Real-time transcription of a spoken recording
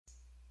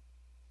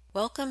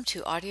Welcome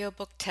to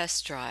Audiobook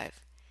Test Drive.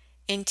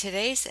 In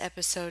today's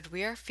episode,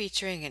 we are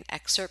featuring an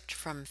excerpt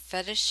from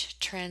Fetish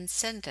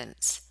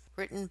Transcendence,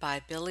 written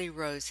by Billy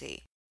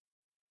Rosie.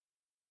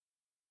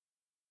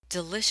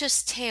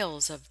 Delicious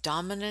tales of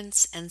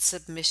dominance and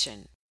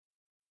submission.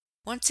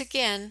 Once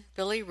again,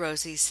 Billy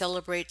Rosie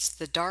celebrates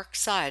the dark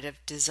side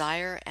of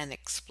desire and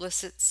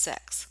explicit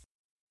sex.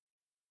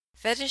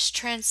 Fetish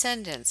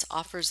Transcendence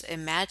offers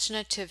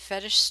imaginative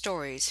fetish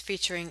stories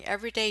featuring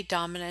everyday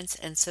dominants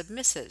and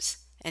submissives,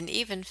 and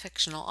even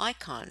fictional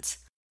icons.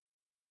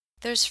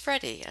 There's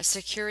Freddie, a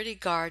security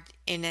guard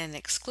in an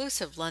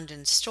exclusive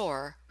London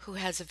store who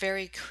has a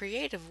very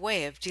creative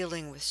way of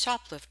dealing with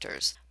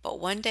shoplifters, but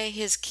one day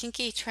his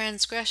kinky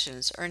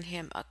transgressions earn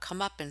him a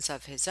comeuppance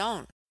of his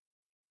own.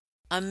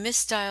 A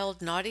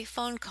misdialed naughty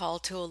phone call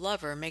to a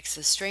lover makes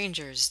a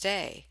stranger's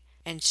day,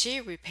 and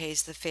she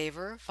repays the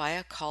favor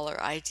via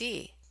caller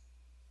ID.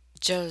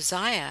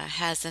 Josiah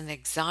has an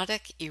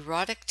exotic,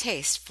 erotic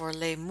taste for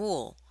les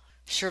moules.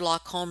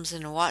 Sherlock Holmes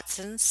and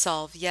Watson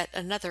solve yet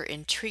another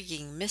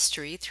intriguing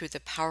mystery through the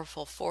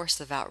powerful force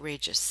of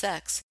outrageous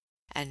sex,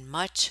 and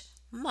much,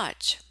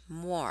 much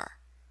more.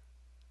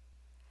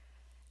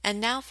 And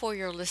now for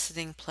your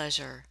listening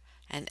pleasure,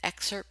 an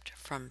excerpt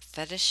from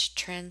Fetish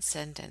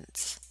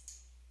Transcendence.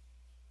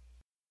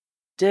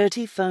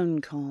 Dirty phone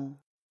call.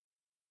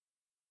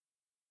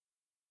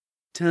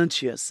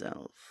 Touch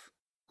yourself.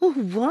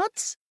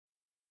 What?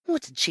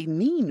 What did she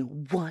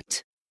mean,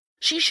 what?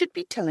 She should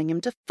be telling him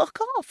to fuck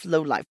off,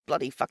 low-life,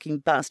 bloody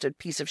fucking bastard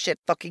piece of shit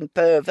fucking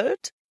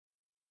pervert.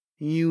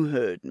 You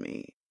heard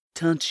me.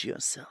 Touch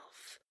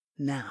yourself.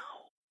 Now.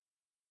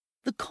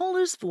 The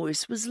caller's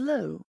voice was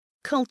low,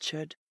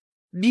 cultured,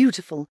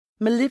 beautiful,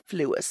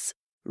 mellifluous,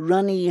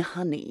 runny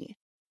honey,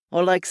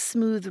 or like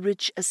smooth,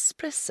 rich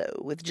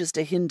espresso with just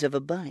a hint of a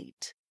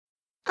bite.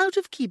 Out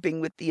of keeping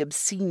with the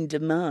obscene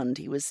demand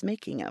he was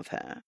making of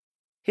her.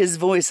 His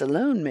voice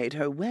alone made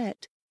her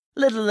wet,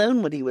 let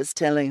alone what he was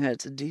telling her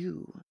to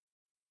do.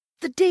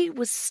 The day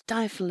was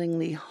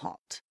stiflingly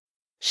hot.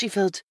 She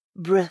felt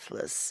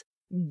breathless,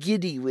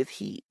 giddy with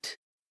heat.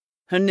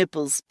 Her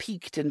nipples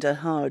peaked into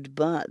hard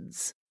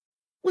buds.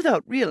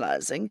 Without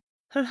realizing,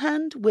 her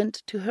hand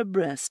went to her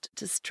breast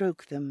to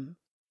stroke them.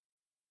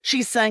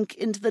 She sank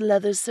into the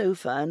leather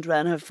sofa and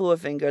ran her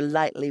forefinger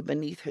lightly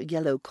beneath her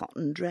yellow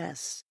cotton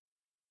dress.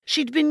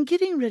 She'd been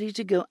getting ready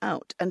to go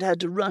out and had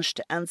to rush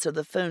to answer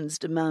the phone's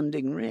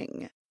demanding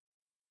ring.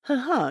 Her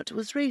heart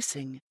was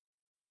racing.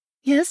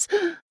 Yes,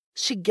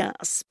 she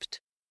gasped.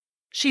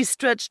 She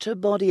stretched her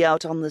body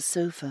out on the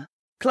sofa,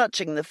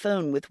 clutching the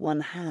phone with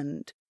one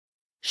hand.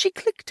 She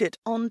clicked it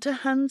onto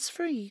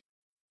hands-free.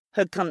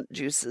 Her cunt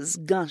juices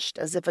gushed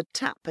as if a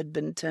tap had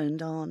been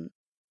turned on.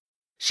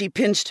 She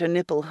pinched her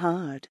nipple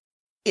hard.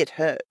 It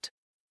hurt.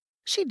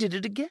 She did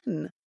it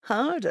again,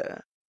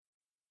 harder.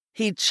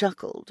 He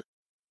chuckled.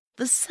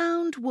 The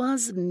sound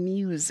was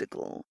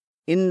musical,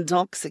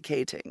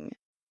 intoxicating.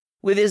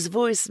 With his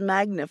voice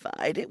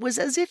magnified, it was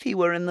as if he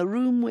were in the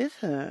room with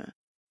her.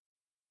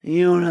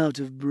 You're out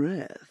of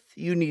breath.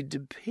 You need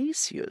to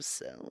pace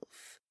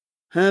yourself.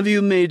 Have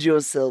you made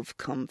yourself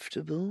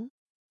comfortable?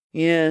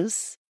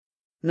 Yes.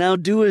 Now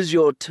do as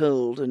you're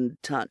told and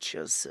touch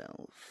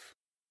yourself.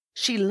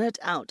 She let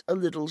out a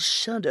little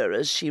shudder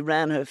as she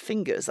ran her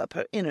fingers up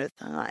her inner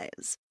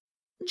thighs,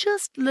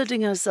 just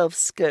letting herself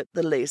skirt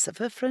the lace of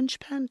her French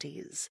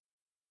panties.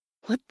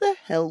 What the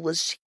hell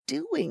was she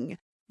doing,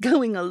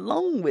 going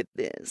along with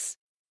this?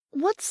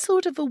 What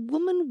sort of a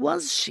woman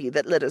was she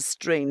that let a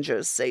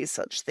stranger say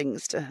such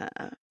things to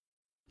her?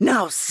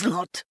 Now,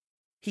 slut,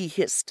 he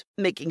hissed,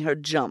 making her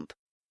jump.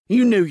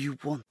 You know you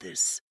want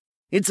this.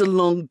 It's a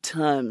long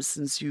time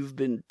since you've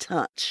been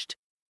touched.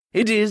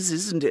 It is,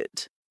 isn't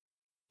it?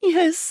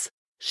 Yes,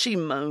 she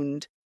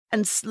moaned,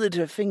 and slid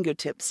her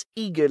fingertips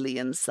eagerly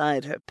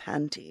inside her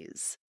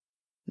panties.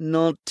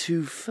 Not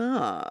too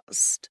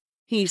fast,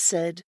 he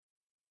said.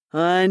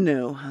 I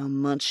know how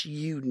much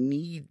you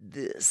need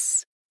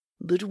this,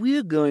 but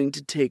we're going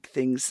to take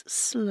things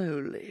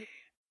slowly.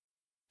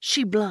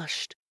 She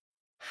blushed.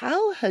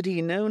 How had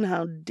he known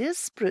how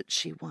desperate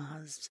she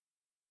was?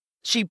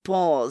 She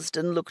paused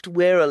and looked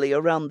warily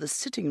around the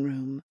sitting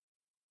room.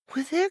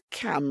 Were there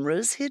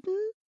cameras hidden?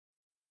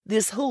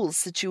 This whole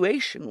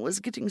situation was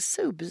getting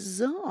so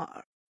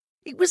bizarre.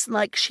 It was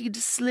like she'd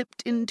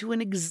slipped into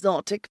an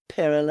exotic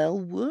parallel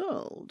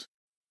world.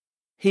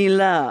 He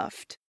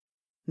laughed.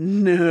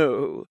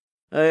 No,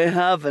 I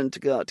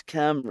haven't got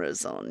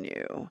cameras on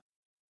you.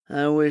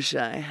 I wish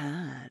I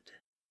had.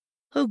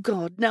 Oh,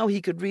 God, now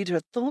he could read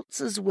her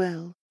thoughts as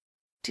well.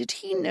 Did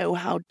he know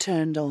how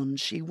turned on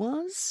she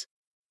was?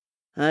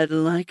 I'd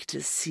like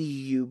to see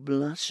you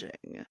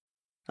blushing.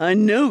 I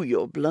know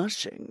you're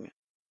blushing.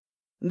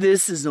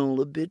 This is all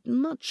a bit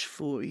much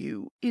for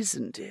you,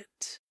 isn't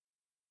it?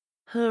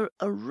 Her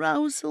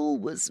arousal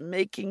was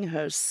making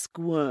her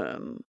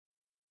squirm.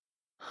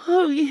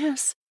 Oh,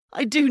 yes,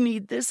 I do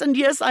need this, and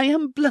yes, I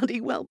am bloody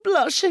well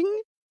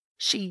blushing,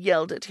 she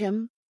yelled at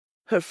him.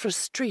 Her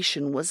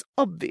frustration was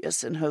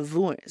obvious in her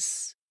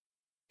voice.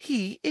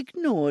 He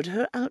ignored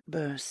her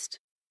outburst.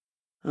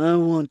 I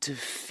want to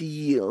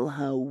feel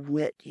how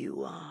wet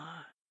you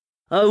are.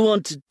 I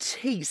want to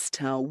taste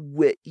how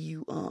wet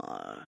you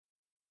are.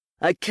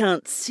 I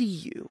can't see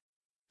you,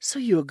 so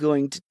you're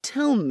going to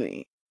tell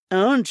me,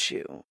 aren't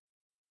you?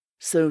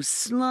 So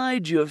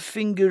slide your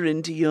finger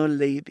into your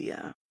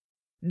labia.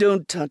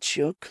 Don't touch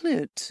your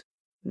clit.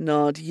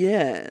 Not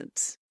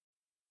yet.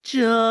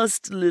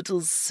 Just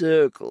little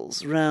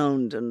circles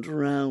round and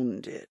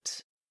round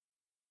it.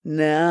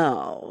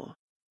 Now,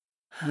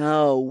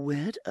 how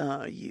wet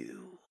are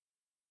you?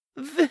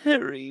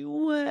 Very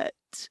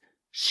wet,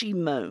 she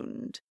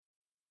moaned.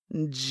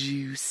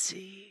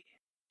 Juicy,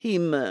 he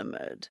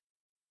murmured.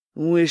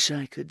 Wish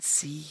I could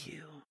see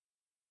you.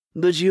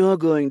 But you're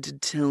going to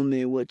tell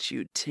me what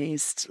you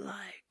taste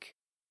like.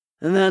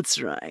 That's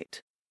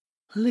right.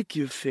 Lick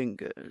your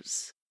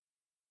fingers.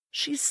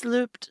 She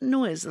slurped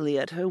noisily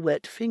at her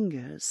wet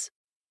fingers.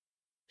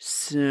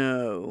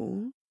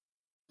 So,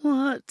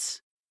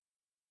 what?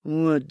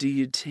 What do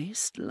you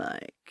taste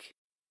like?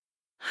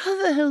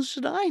 How the hell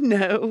should I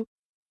know?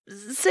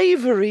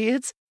 Savory,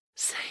 it's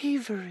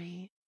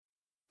savory.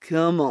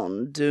 Come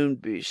on,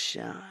 don't be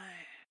shy.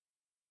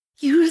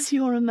 Use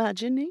your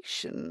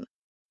imagination.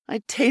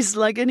 I taste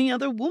like any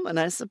other woman,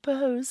 I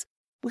suppose.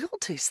 We all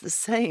taste the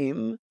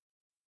same.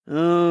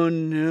 Oh,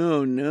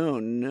 no, no,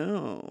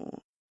 no.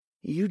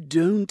 You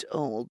don't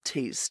all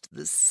taste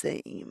the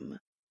same,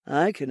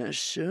 I can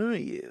assure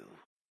you.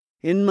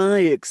 In my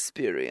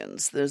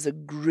experience, there's a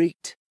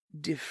great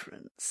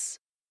difference.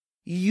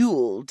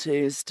 You'll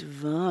taste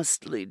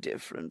vastly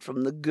different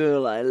from the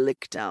girl I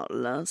licked out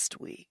last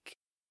week.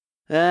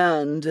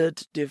 And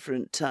at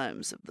different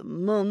times of the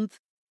month.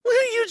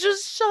 Will you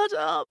just shut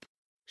up?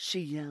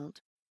 She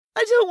yelled.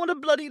 I don't want a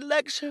bloody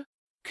lecture.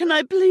 Can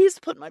I please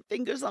put my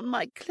fingers on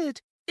my clit?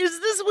 Is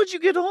this what you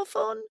get off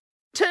on?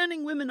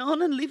 Turning women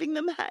on and leaving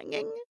them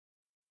hanging?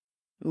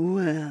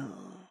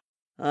 Well,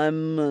 I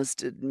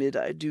must admit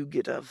I do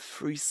get a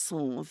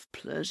frisson of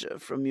pleasure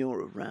from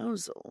your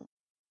arousal.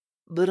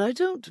 But I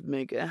don't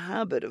make a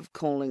habit of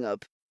calling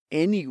up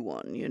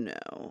anyone, you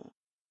know.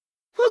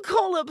 Well,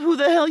 call up who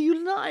the hell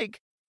you like.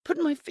 But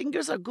my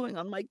fingers are going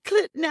on my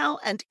clit now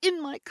and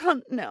in my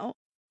cunt now.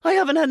 I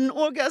haven't had an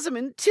orgasm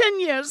in 10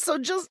 years, so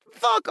just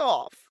fuck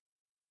off.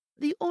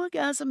 The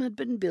orgasm had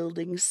been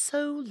building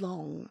so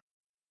long,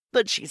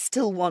 but she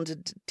still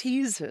wanted to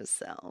tease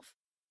herself.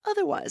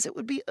 Otherwise it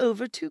would be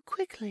over too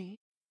quickly.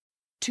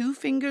 2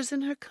 fingers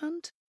in her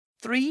cunt?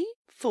 3?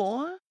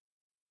 4?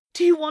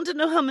 Do you want to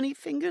know how many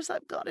fingers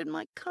I've got in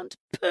my cunt,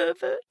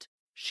 pervert?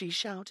 She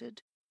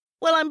shouted.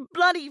 Well, I'm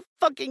bloody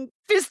fucking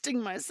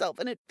fisting myself,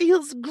 and it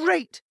feels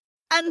great.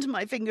 And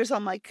my fingers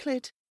on my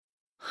clit.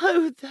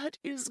 Oh, that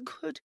is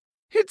good.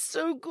 It's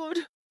so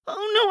good.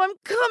 Oh, no, I'm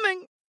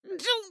coming.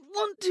 Don't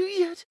want to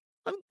yet.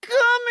 I'm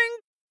coming.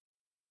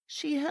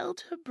 She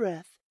held her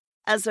breath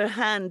as her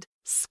hand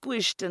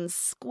squished and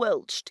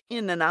squelched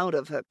in and out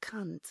of her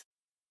cunt.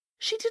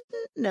 She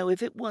didn't know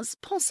if it was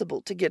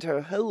possible to get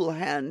her whole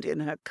hand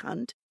in her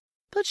cunt,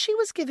 but she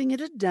was giving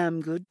it a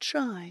damn good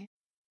try.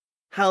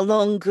 How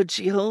long could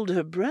she hold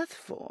her breath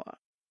for?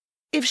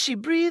 If she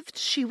breathed,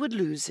 she would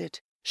lose it.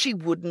 She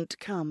wouldn't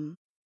come.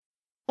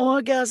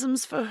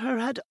 Orgasms for her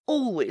had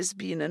always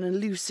been an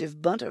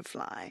elusive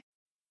butterfly,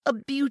 a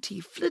beauty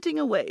flitting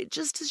away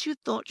just as you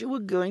thought you were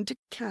going to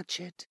catch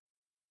it.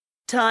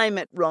 Time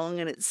it wrong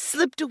and it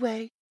slipped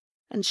away,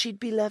 and she'd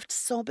be left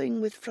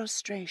sobbing with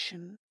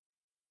frustration.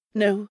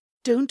 No,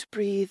 don't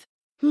breathe.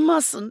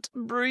 Mustn't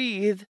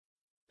breathe.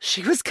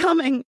 She was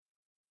coming.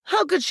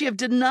 How could she have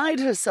denied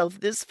herself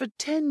this for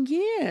 10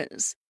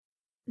 years?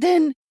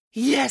 Then,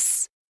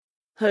 yes!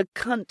 Her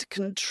cunt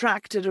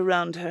contracted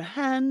around her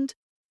hand,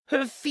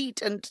 her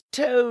feet and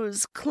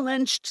toes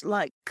clenched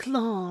like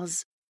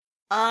claws,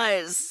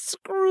 eyes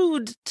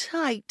screwed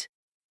tight,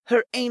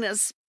 her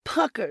anus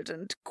puckered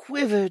and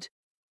quivered,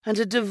 and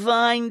a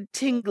divine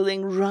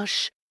tingling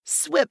rush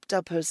swept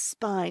up her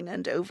spine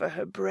and over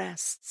her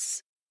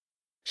breasts.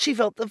 She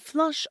felt the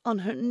flush on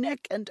her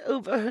neck and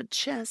over her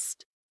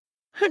chest.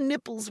 Her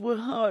nipples were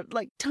hard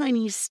like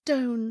tiny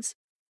stones.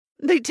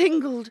 They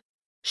tingled.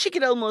 She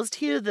could almost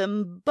hear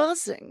them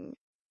buzzing.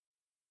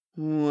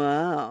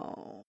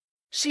 Wow,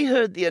 she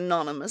heard the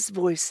anonymous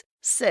voice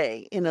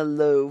say in a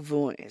low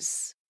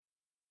voice.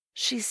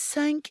 She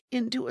sank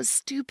into a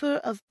stupor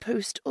of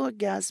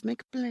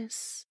post-orgasmic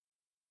bliss.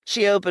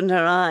 She opened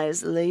her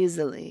eyes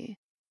lazily.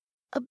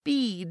 A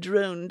bee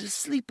droned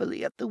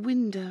sleepily at the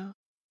window.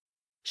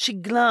 She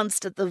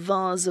glanced at the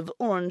vase of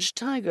orange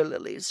tiger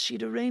lilies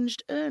she'd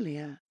arranged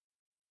earlier.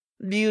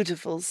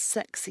 Beautiful,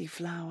 sexy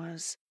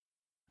flowers.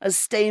 A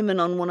stamen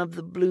on one of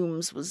the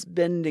blooms was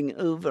bending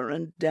over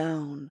and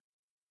down,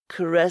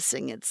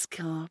 caressing its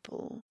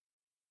carpel,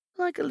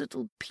 like a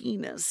little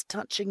penis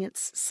touching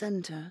its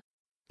center,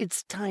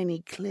 its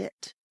tiny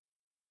clit.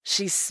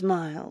 She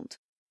smiled,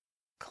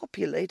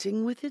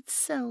 copulating with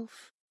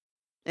itself.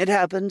 It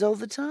happened all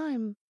the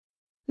time.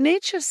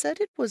 Nature said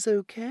it was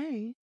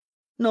okay.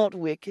 Not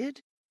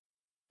wicked.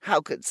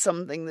 How could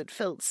something that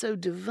felt so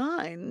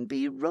divine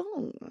be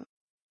wrong?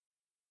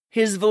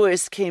 His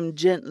voice came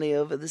gently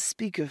over the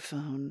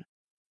speakerphone.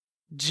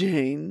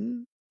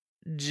 Jane?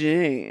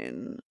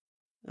 Jane?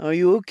 Are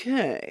you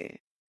okay?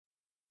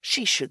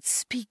 She should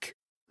speak,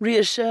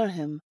 reassure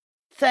him,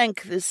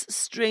 thank this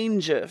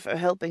stranger for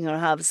helping her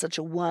have such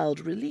a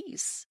wild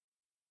release.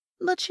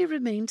 But she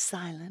remained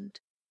silent,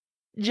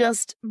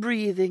 just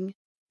breathing,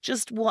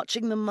 just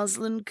watching the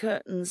muslin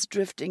curtains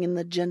drifting in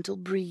the gentle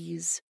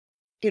breeze.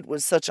 It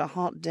was such a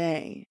hot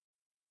day.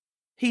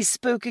 He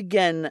spoke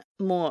again,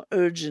 more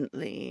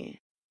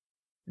urgently.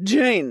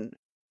 Jane,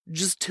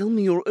 just tell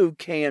me you're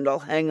okay and I'll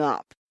hang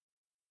up.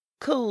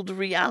 Cold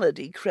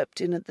reality crept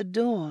in at the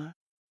door.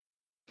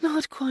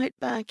 Not quite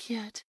back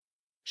yet,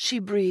 she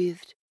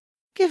breathed.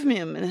 Give me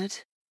a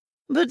minute.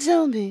 But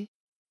tell me,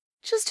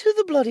 just who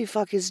the bloody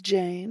fuck is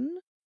Jane?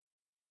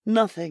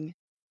 Nothing.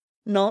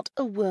 Not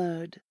a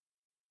word.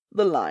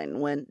 The line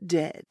went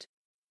dead.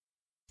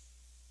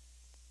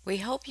 We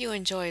hope you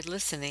enjoyed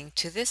listening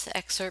to this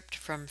excerpt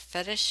from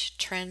Fetish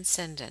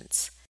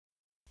Transcendence.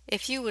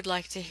 If you would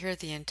like to hear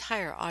the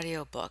entire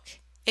audiobook,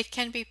 it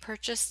can be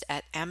purchased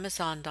at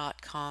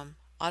Amazon.com,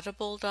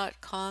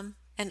 Audible.com,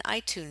 and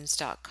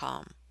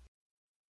iTunes.com.